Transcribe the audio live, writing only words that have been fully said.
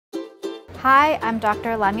Hi, I'm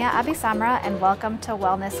Dr. Lamia AbiSamra and welcome to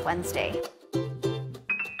Wellness Wednesday.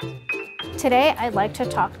 Today I'd like to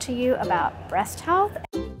talk to you about breast health.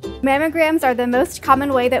 Mammograms are the most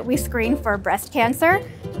common way that we screen for breast cancer.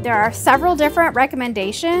 There are several different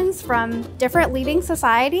recommendations from different leading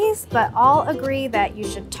societies, but all agree that you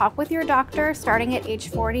should talk with your doctor starting at age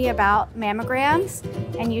 40 about mammograms,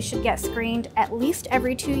 and you should get screened at least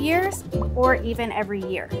every 2 years or even every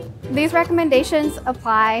year. These recommendations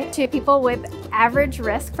apply to people with average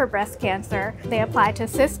risk for breast cancer. They apply to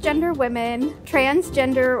cisgender women,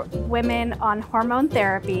 transgender women on hormone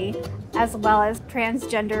therapy, as well as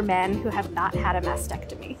transgender men who have not had a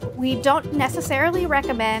mastectomy. We don't necessarily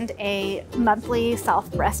recommend a monthly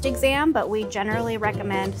self-breast exam, but we generally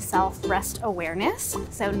recommend self-breast awareness.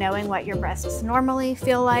 So knowing what your breasts normally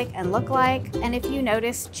feel like and look like. And if you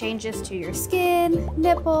notice changes to your skin,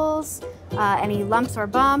 nipples, any lumps or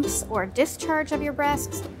bumps or discharge of your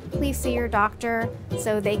breasts, please see your doctor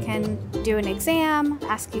so they can do an exam,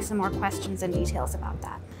 ask you some more questions and details about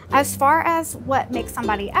that. As far as what makes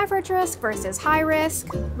somebody average risk versus high risk,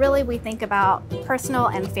 really we think about personal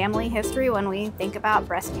and family history when we think about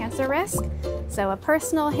breast cancer risk. So a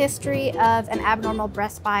personal history of an abnormal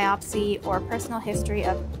breast biopsy or personal history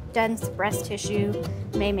of dense breast tissue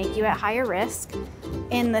may make you at higher risk.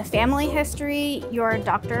 In the family history, your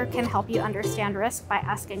doctor can help you understand risk by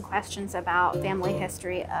asking questions about family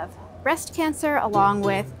history of breast cancer along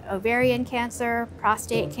with ovarian cancer,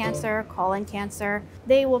 prostate cancer, colon cancer.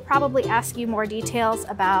 They will probably ask you more details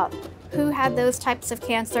about who had those types of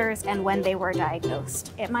cancers and when they were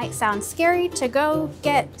diagnosed. It might sound scary to go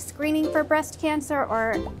get screening for breast cancer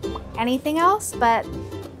or anything else, but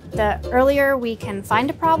the earlier we can find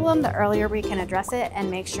a problem, the earlier we can address it and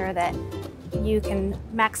make sure that you can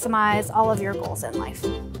maximize all of your goals in life.